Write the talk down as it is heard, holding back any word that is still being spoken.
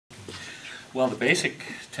Well, the basic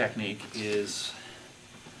technique is,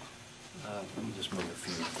 let me just move a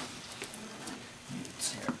few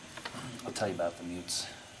mutes here. I'll tell you about the mutes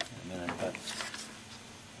in a minute, but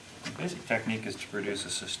the basic technique is to produce a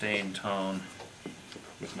sustained tone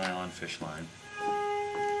with nylon fish line.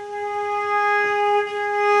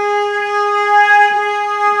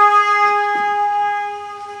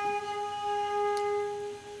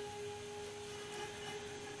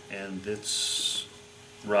 And it's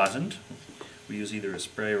rosined. We use either a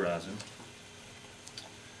spray rosin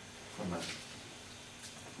from a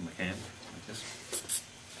can like this,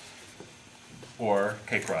 or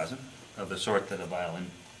cake rosin of the sort that a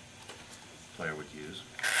violin player would use.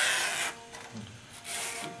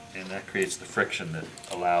 And that creates the friction that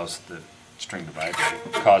allows the string to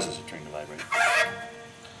vibrate, causes the string to vibrate.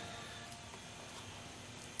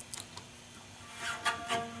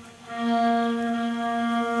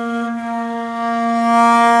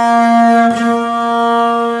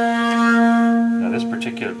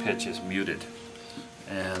 Pitch is muted,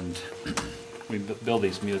 and we build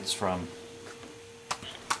these mutes from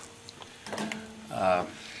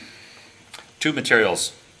two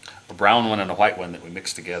materials, a brown one and a white one that we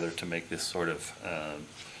mix together to make this sort of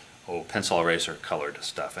pencil eraser colored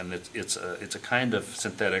stuff. And it's a kind of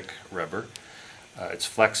synthetic rubber. It's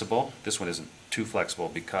flexible. This one isn't too flexible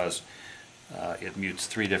because it mutes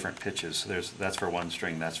three different pitches. That's for one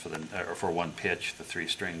string. That's for or for one pitch. The three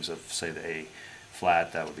strings of, say, the A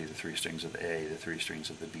flat, that would be the three strings of the A, the three strings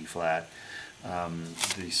of the B flat.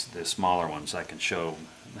 The smaller ones, I can show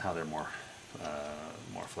how they're more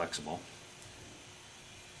flexible.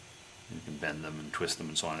 You can bend them and twist them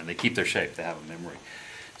and so on, and they keep their shape. They have a memory.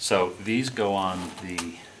 So these go on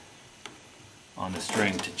the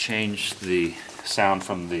string to change the sound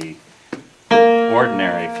from the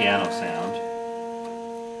ordinary piano sound,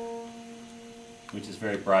 which is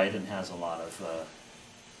very bright and has a lot of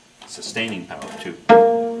sustaining power too. Like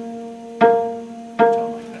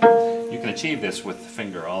that. You can achieve this with the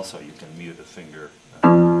finger also. You can mute a finger.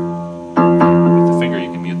 With the finger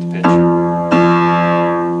you can mute the pitch.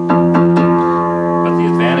 But the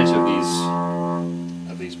advantage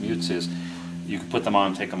of these mutes is you can put them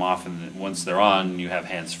on, take them off, and once they're on you have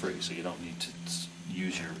hands free, so you don't need to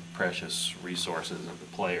use your precious resources of the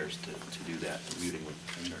players to do that, muting with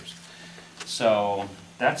the fingers. So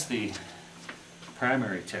that's the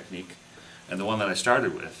primary technique, and the one that I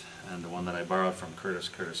started with, and the one that I borrowed from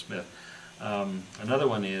Curtis Smith. Another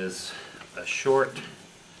one is a short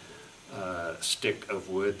stick of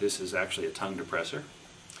wood. This is actually a tongue depressor,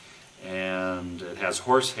 and it has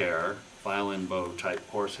horsehair, violin bow type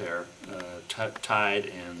horsehair, tied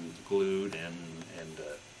and glued and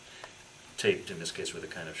taped, in this case with a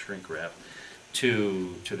kind of shrink wrap,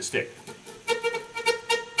 to the stick.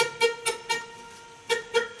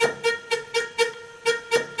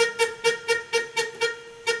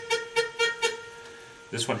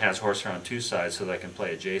 This one has horsehair on two sides so that I can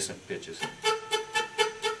play adjacent pitches.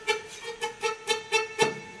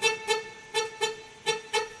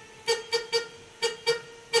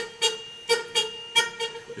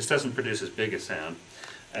 This doesn't produce as big a sound,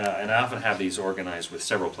 and I often have these organized with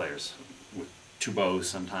several players, with two bows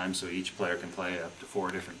sometimes, so each player can play up to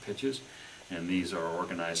 4 different pitches, and these are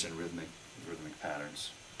organized in rhythmic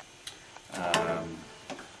patterns.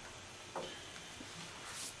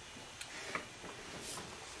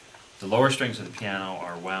 The lower strings of the piano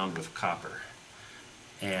are wound with copper,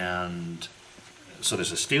 and so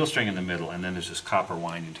there's a steel string in the middle, and then there's this copper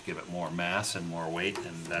winding to give it more mass and more weight,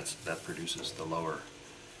 and that produces the lower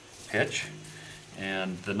pitch.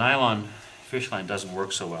 And the nylon fish line doesn't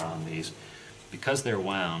work so well on these because they're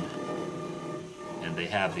wound and they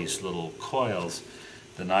have these little coils.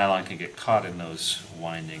 The nylon can get caught in those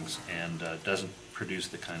windings and doesn't produce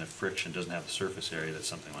the kind of friction, doesn't have the surface area that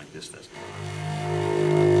something like this does.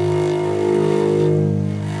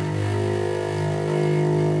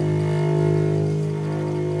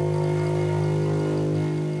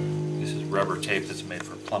 Rubber tape that's made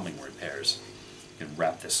for plumbing repairs. You can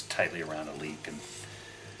wrap this tightly around a leak, and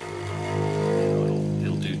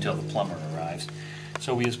it'll do till the plumber arrives.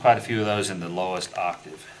 So we use quite a few of those in the lowest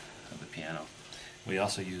octave of the piano. We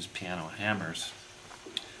also use piano hammers,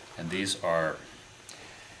 and these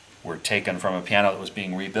were taken from a piano that was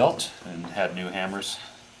being rebuilt and had new hammers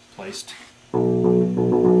placed.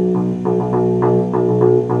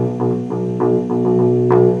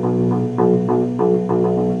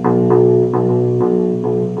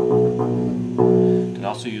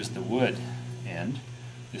 Also use the wood end.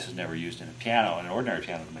 This is never used in a piano, an ordinary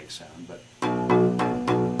piano, to make sound, but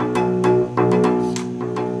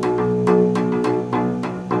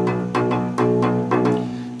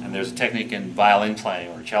there's a technique in violin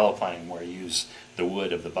playing or cello playing where you use the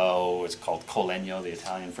wood of the bow. It's called colegno, the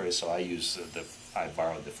Italian phrase. So I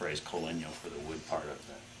borrowed the phrase colegno for the wood part of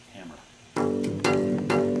the hammer.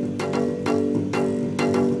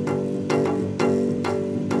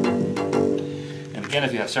 And again,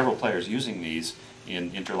 if you have several players using these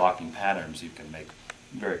in interlocking patterns, you can make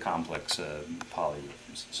very complex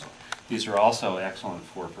polyrhythms. So these are also excellent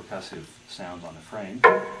for percussive sounds on the frame.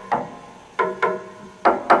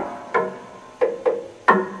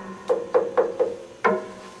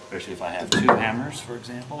 Especially if I have two hammers, for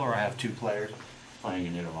example, or I have two players playing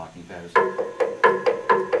in interlocking patterns. There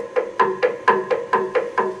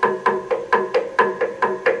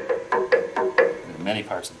are many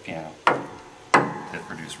parts of the piano that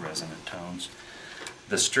produce resonant tones.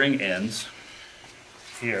 The string ends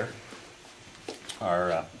here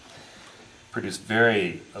are produce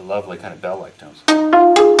very lovely kind of bell-like tones.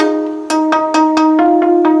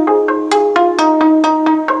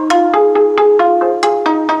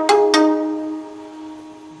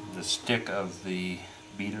 The stick of the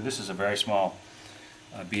beater, this is a very small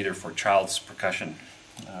beater for child's percussion.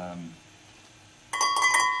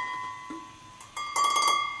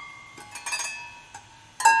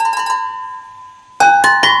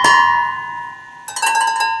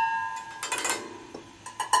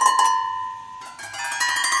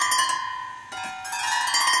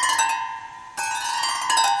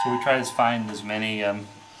 So we try to find as many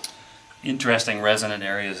interesting resonant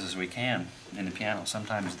areas as we can in the piano,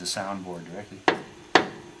 sometimes the soundboard directly.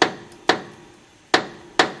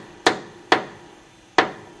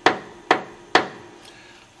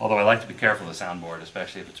 Although I like to be careful of the soundboard,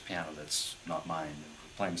 especially if it's a piano that's not mine. If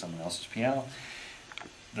we're playing someone else's piano,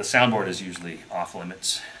 the soundboard is usually off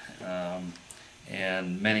limits,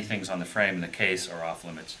 and many things on the frame and the case are off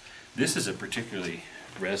limits. This is a particularly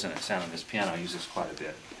resonant sound on this piano. I use this quite a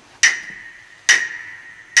bit.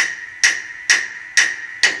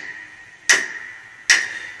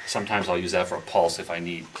 Sometimes I'll use that for a pulse if I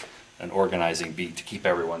need an organizing beat to keep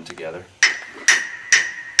everyone together.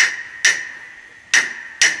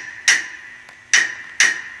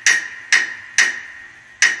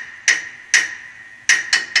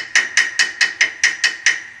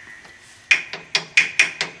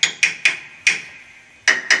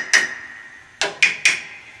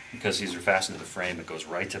 Because these are fastened to the frame, it goes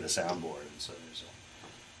right to the soundboard, and so there's a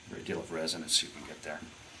great deal of resonance you can get there.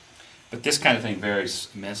 But this kind of thing varies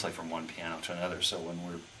immensely from one piano to another, so when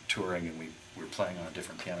we're touring and we're playing on a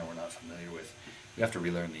different piano we're not familiar with, we have to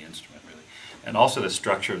relearn the instrument, really. And also the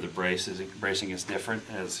structure of the bracing is different,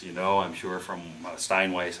 as you know, I'm sure, from a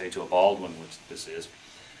Steinway, say, to a Baldwin, which this is.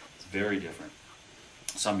 It's very different.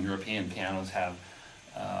 Some European pianos have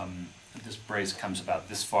this brace comes about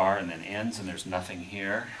this far and then ends, and there's nothing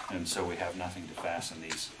here, and so we have nothing to fasten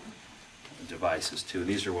these devices to.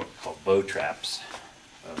 These are what are called bow traps,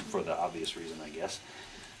 for the obvious reason, I guess,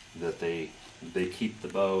 that they keep the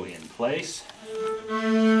bow in place.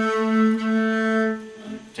 You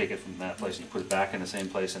take it from that place and you put it back in the same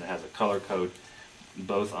place, and it has a color code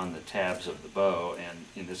both on the tabs of the bow and,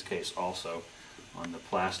 in this case, also on the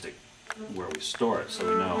plastic where we store it, so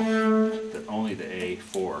we know that only the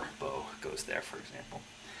A4 bow goes there, for example.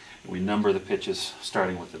 We number the pitches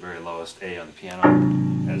starting with the very lowest A on the piano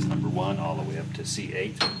as number 1 all the way up to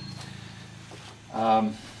C8.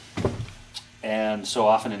 And so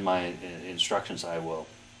often in my instructions I will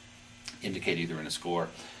indicate either in a score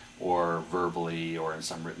or verbally or in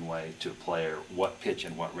some written way to a player what pitch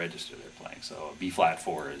and what register they're playing. So a B-flat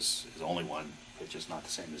 4 is only one pitch, it's not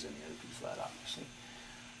the same as any other B-flat, obviously.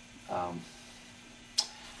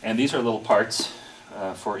 And these are little parts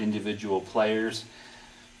for individual players.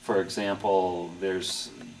 For example, there's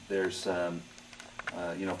a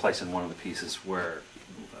place in one of the pieces where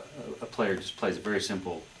a player just plays a very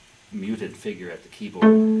simple muted figure at the keyboard.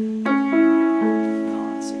 Let's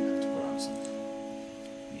see, I have to put on some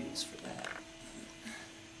mutes for that.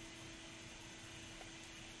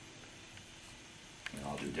 And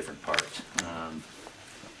I'll do a different part.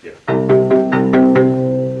 Yeah.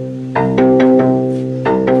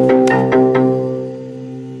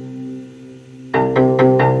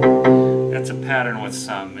 Pattern with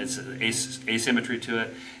some asymmetry to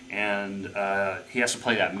it, and he has to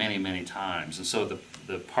play that many, many times, and so the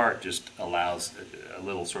part just allows a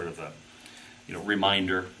little sort of a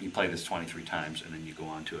reminder. You play this 23 times, and then you go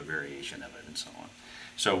on to a variation of it, and so on.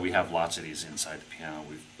 So we have lots of these inside the piano.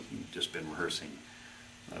 We've just been rehearsing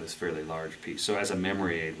this fairly large piece. So as a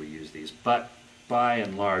memory aid, we use these, but by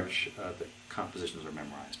and large, the compositions are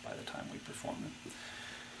memorized by the time we perform them.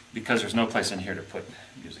 Because there's no place in here to put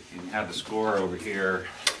music. You can have the score over here,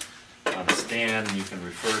 on the stand, and you can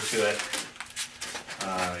refer to it.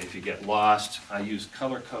 If you get lost, I use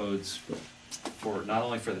color codes for not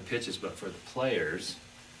only for the pitches but for the players,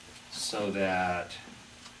 so that,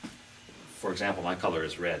 for example, my color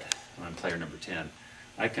is red, and I'm player number 10.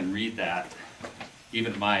 I can read that,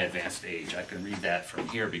 even at my advanced age, I can read that from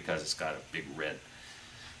here because it's got a big red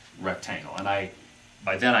rectangle, and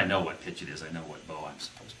by then I know what pitch it is, I know what bow I'm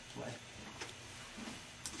supposed to play.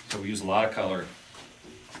 So we use a lot of color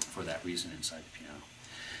for that reason inside the piano.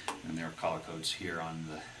 And there are color codes here on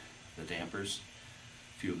the dampers.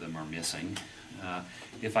 A few of them are missing.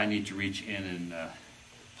 If I need to reach in and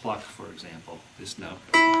pluck, for example, this note,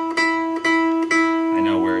 I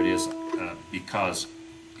know where it is because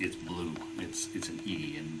it's blue. It's an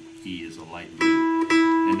E, and E is a light blue.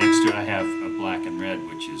 And next to it I have a black and red,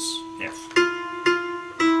 which is F.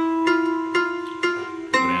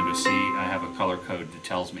 Go down to C, I have a color code that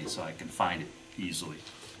tells me so I can find it easily.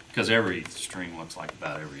 Because every string looks like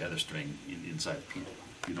about every other string inside the piano.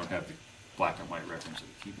 You don't have the black and white reference of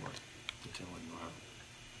the keyboard to tell what you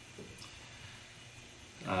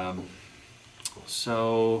are.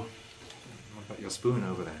 So, what about your spoon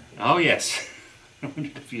over there? Oh yes, I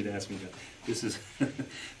wondered if you'd ask me that. This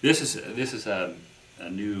is a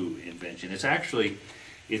new invention. It's actually,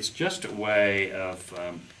 it's just a way of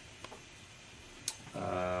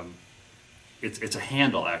it's a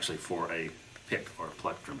handle actually for a pick or a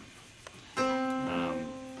plectrum.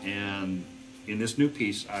 And in this new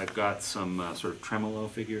piece, I've got some sort of tremolo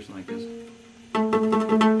figures like this. It's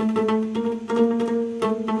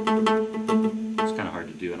kind of hard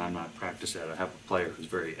to do, and I'm not practiced at it. I have a player who's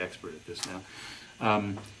very expert at this now.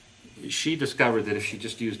 She discovered that if she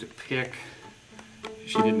just used a pick,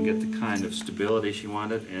 she didn't get the kind of stability she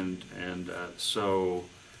wanted, and so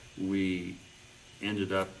we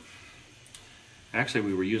ended up, actually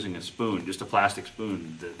we were using a spoon, just a plastic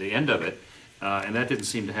spoon, the end of it, and that didn't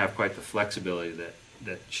seem to have quite the flexibility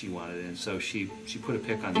that she wanted, and so she put a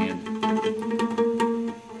pick on the end.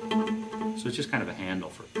 So it's just kind of a handle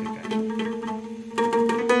for a pick, actually.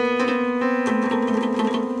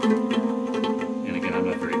 And again, I'm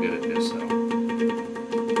not very good at this, so I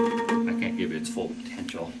can't give it its full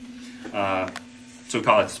potential. So we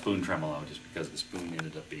call it spoon tremolo, just because the spoon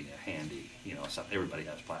ended up being a handy, you know, everybody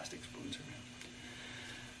has plastic spoons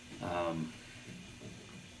around.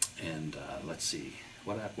 And let's see,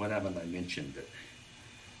 what haven't I mentioned that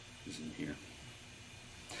is in here?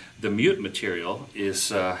 The mute material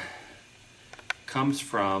comes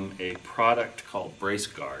from a product called Brace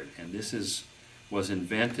Guard, and this was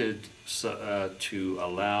invented to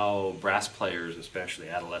allow brass players, especially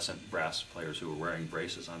adolescent brass players who were wearing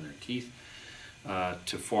braces on their teeth,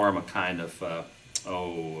 to form a kind of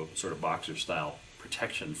sort of boxer-style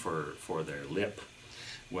protection for their lip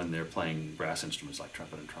when they're playing brass instruments like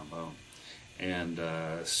trumpet and trombone. And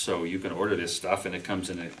so you can order this stuff, and it comes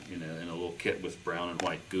in a little kit with brown and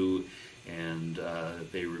white goo, and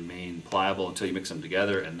they remain pliable until you mix them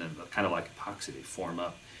together, and then kind of like epoxy, they form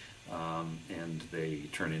up, and they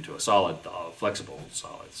turn into a solid, flexible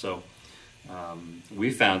solid. So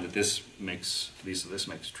we found that this makes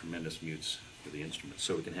tremendous mutes for the instrument,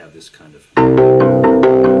 so we can have this kind of.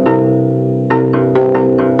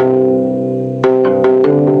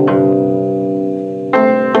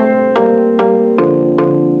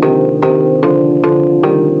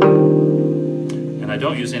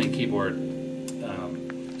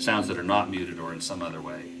 Sounds that are not muted or in some other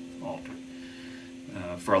way altered.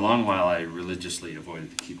 For a long while I religiously avoided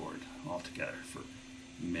the keyboard altogether for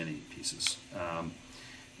many pieces.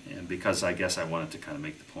 And because I guess I wanted to kind of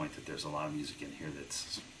make the point that there's a lot of music in here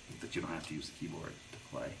that you don't have to use the keyboard to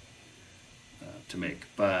play, to make.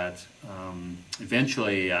 But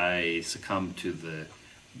eventually I succumbed to the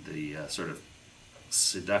sort of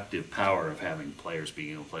seductive power of having players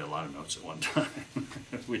being able to play a lot of notes at one time,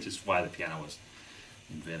 which is why the piano was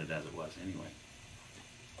invented as it was anyway.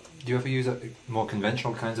 Do you ever use more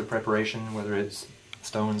conventional kinds of preparation, whether it's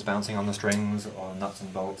stones bouncing on the strings or nuts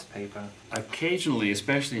and bolts paper? Occasionally,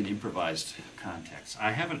 especially in improvised contexts.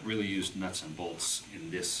 I haven't really used nuts and bolts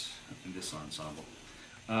in this ensemble.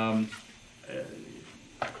 I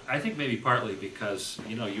think maybe partly because,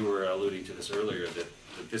 you know, you were alluding to this earlier, that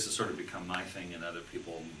this has sort of become my thing, and other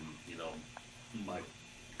people, you know, might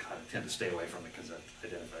kind of tend to stay away from it because that's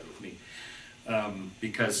identified with me.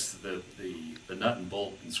 Because the nut and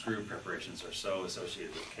bolt and screw preparations are so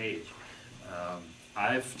associated with cage.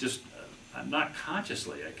 I've just, not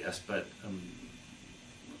consciously I guess, but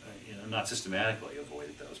you know, not systematically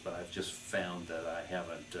avoided those, but I've just found that I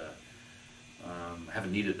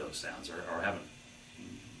haven't needed those sounds, or haven't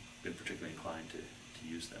been particularly inclined to to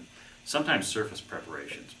use them. Sometimes surface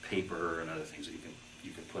preparations, paper and other things that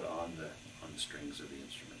you can put on the strings of the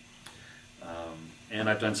instrument. And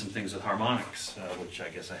I've done some things with harmonics, which I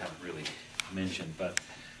guess I haven't really mentioned, but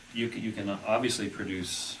you can obviously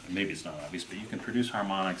produce, maybe it's not obvious, but you can produce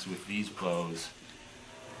harmonics with these bows.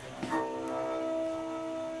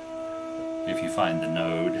 If you find the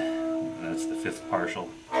node, that's the fifth partial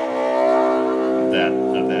of that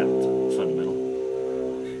fundamental.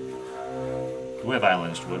 The way a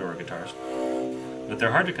violinist would, or a guitarist. But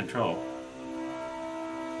they're hard to control.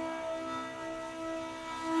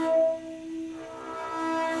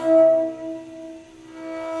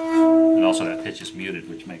 And also that pitch is muted,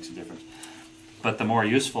 which makes a difference. But the more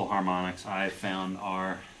useful harmonics I found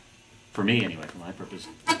are, for me anyway, for my purpose,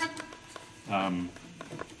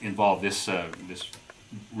 involve this this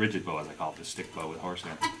rigid bow, as I call it, this stick bow with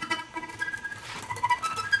horsehair.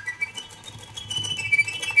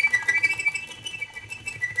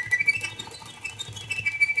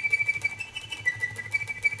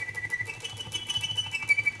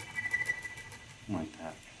 Like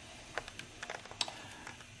that.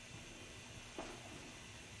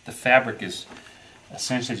 The fabric is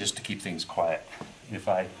essentially just to keep things quiet. If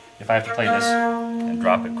I have to play this and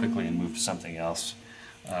drop it quickly and move to something else,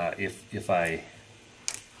 if I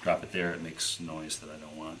drop it there, it makes noise that I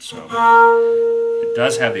don't want. So it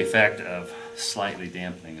does have the effect of slightly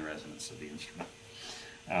dampening the resonance of the instrument,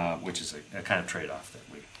 which is a kind of trade-off that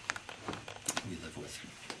we live with.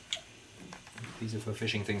 These are for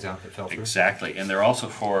fishing things out that fell through? Exactly, and they're also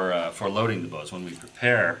for loading the bows. When we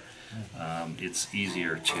prepare, it's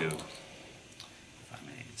easier to, if I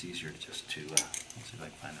may, it's easier just to, let's see if I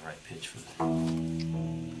can find the right pitch for this.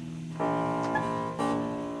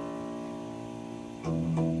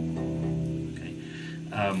 Okay,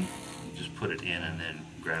 you just put it in and then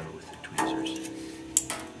grab it with the tweezers.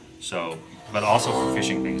 So, but also for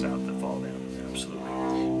fishing things out that fall down,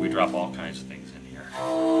 absolutely. We drop all kinds of things in here.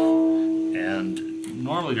 And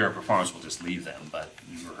normally during performance we'll just leave them, but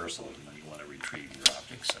in rehearsal, you want to retrieve your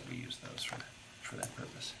optics, so we use those for that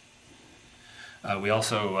purpose. We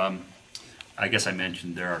also, I guess I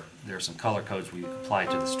mentioned there are some color codes we apply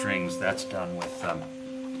to the strings. That's done with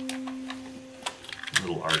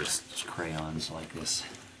little artist's crayons like this.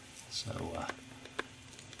 So,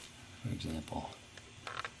 for example,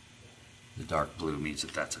 the dark blue means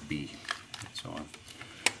that that's a B, and so on.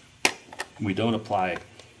 We don't apply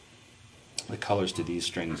the colors to these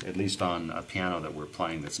strings, at least on a piano that we're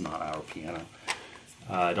playing that's not our piano.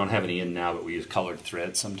 I don't have any in now, but we use colored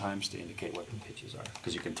thread sometimes to indicate what the pitches are,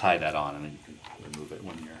 because you can tie that on and then you can remove it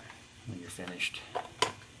when you're finished.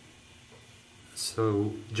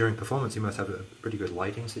 So during performance you must have a pretty good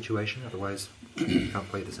lighting situation, otherwise you can't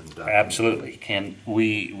play this in the dark. Absolutely.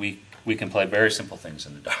 We can play very simple things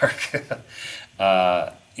in the dark.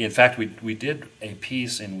 In fact, we did a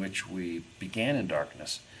piece in which we began in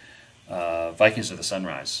darkness, Vikings of the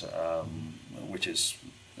Sunrise, which is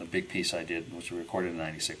a big piece I did, which we recorded in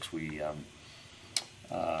 '96. We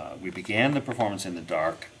began the performance in the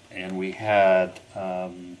dark, and we had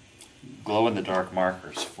glow-in-the-dark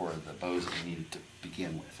markers for the bows that we needed to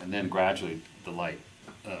begin with, and then gradually the light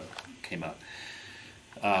came up.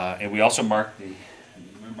 And we also marked the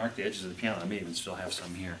edges of the piano. I may even still have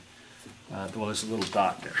some here. Well, there's a little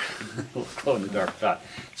dot there, a little glow-in-the-dark dot.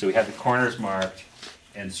 So we had the corners marked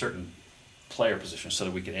and certain player positions so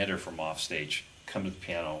that we could enter from off stage, come to the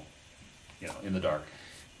piano, in the dark,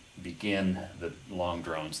 begin the long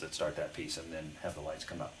drones that start that piece, and then have the lights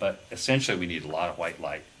come up. But essentially, we need a lot of white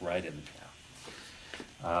light right in the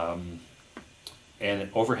piano. And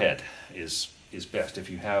overhead is best. If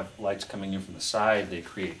you have lights coming in from the side, they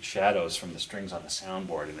create shadows from the strings on the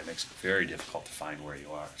soundboard, and it makes it very difficult to find where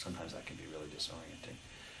you are. Sometimes that can be really disorienting.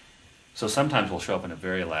 So sometimes we'll show up in a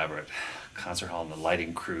very elaborate concert hall, and the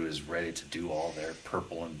lighting crew is ready to do all their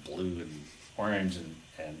purple and blue and orange,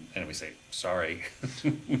 and we say, sorry,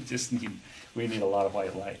 we need a lot of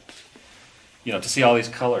white light. To see all these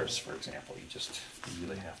colors, for example, you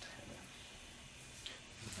really have to have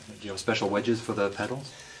that. Do you have special wedges for the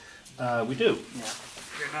pedals? We do. Yeah.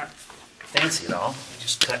 They're not fancy at all. We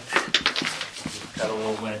just cut a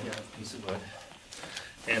little wedge out of a piece of wood,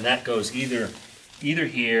 and that goes either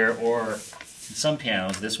here, or in some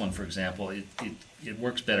pianos, this one for example, it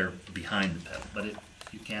works better behind the pedal, but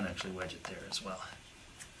you can actually wedge it there as well.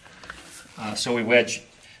 So we wedge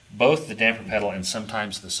both the damper pedal and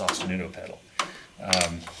sometimes the sostenuto pedal.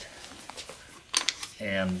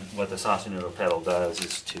 And what the sostenuto pedal does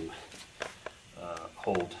is to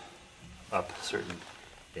hold up certain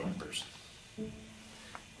dampers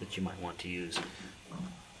that you might want to use.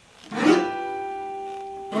 For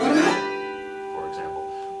example,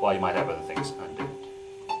 while you might have other things undimmed.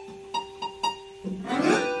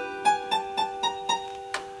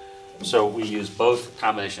 So we use both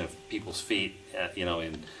combination of people's feet,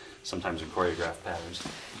 sometimes in choreographed patterns,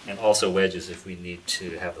 and also wedges if we need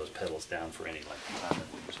to have those pedals down for any length of time.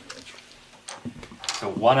 We use a wedge. So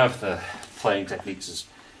one of the playing techniques is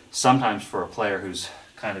sometimes for a player who's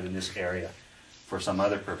kind of in this area for some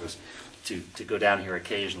other purpose to go down here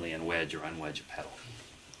occasionally and wedge or unwedge a pedal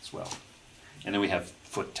as well. And then we have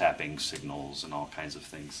foot tapping signals and all kinds of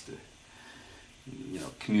things to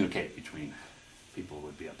communicate between people who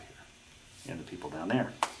would be up here and the people down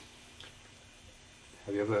there.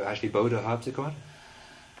 Have you ever actually bowed a harpsichord?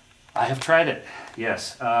 I have tried it,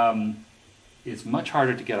 yes. It's much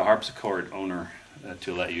harder to get a harpsichord owner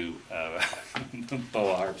to let you bow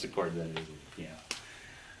a harpsichord than it is with a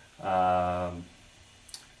piano.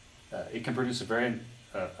 It can produce a very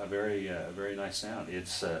nice sound.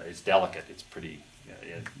 It's delicate. It's pretty,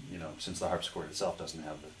 since the harpsichord itself doesn't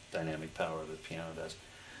have the dynamic power that the piano does.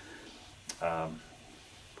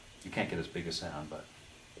 You can't get as big a sound,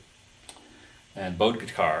 and bowed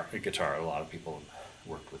guitar, a lot of people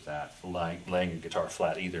worked with that, laying a guitar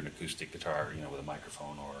flat, either an acoustic guitar, with a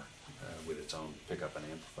microphone or with its own pickup and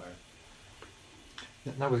amplifier.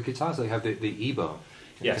 Now with guitars, they have the E-bow.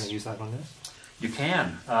 Yes. Can you use that on this? You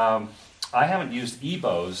can. I haven't used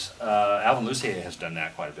E-bows. Alvin Lucier has done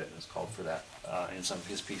that quite a bit and has called for that in some of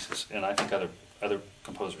his pieces, and I think other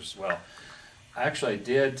composers as well. I actually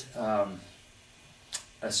did.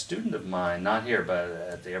 A student of mine, not here, but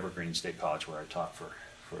at the Evergreen State College where I taught for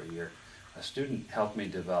a year, a student helped me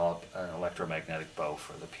develop an electromagnetic bow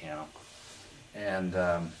for the piano, and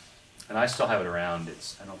I still have it around.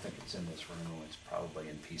 I don't think it's in this room. It's probably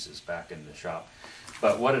in pieces back in the shop.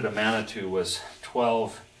 But what it amounted to was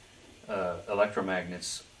 12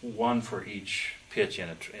 electromagnets, one for each pitch in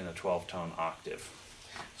a 12-tone octave.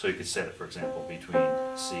 So you could set it, for example, between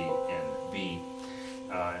C and B,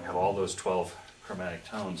 and have all those 12 chromatic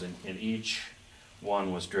tones, and each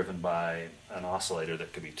one was driven by an oscillator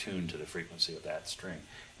that could be tuned to the frequency of that string.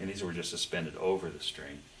 And these were just suspended over the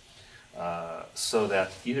string, so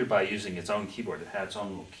that either by using its own keyboard, it had its own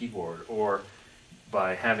little keyboard, or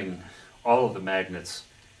by having all of the magnets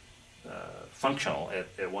functional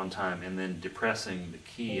at one time and then depressing the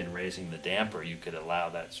key and raising the damper, you could allow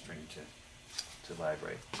that string to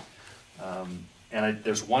vibrate.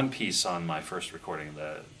 There's one piece on my first recording,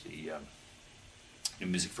 the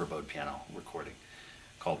Music for a Bowed Piano recording,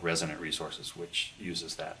 called Resonant Resources, which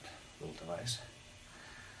uses that little device.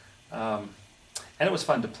 And it was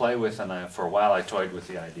fun to play with, and for a while I toyed with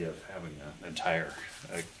the idea of having an entire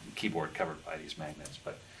keyboard covered by these magnets,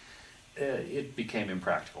 but it became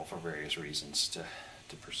impractical for various reasons to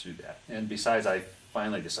pursue that. And besides, I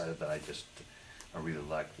finally decided that I really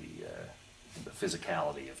like the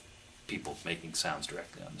physicality of people making sounds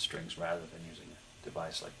directly on the strings rather than using a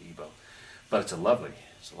device like the E-bow. But it's a lovely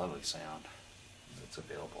sound that's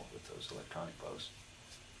available with those electronic bows.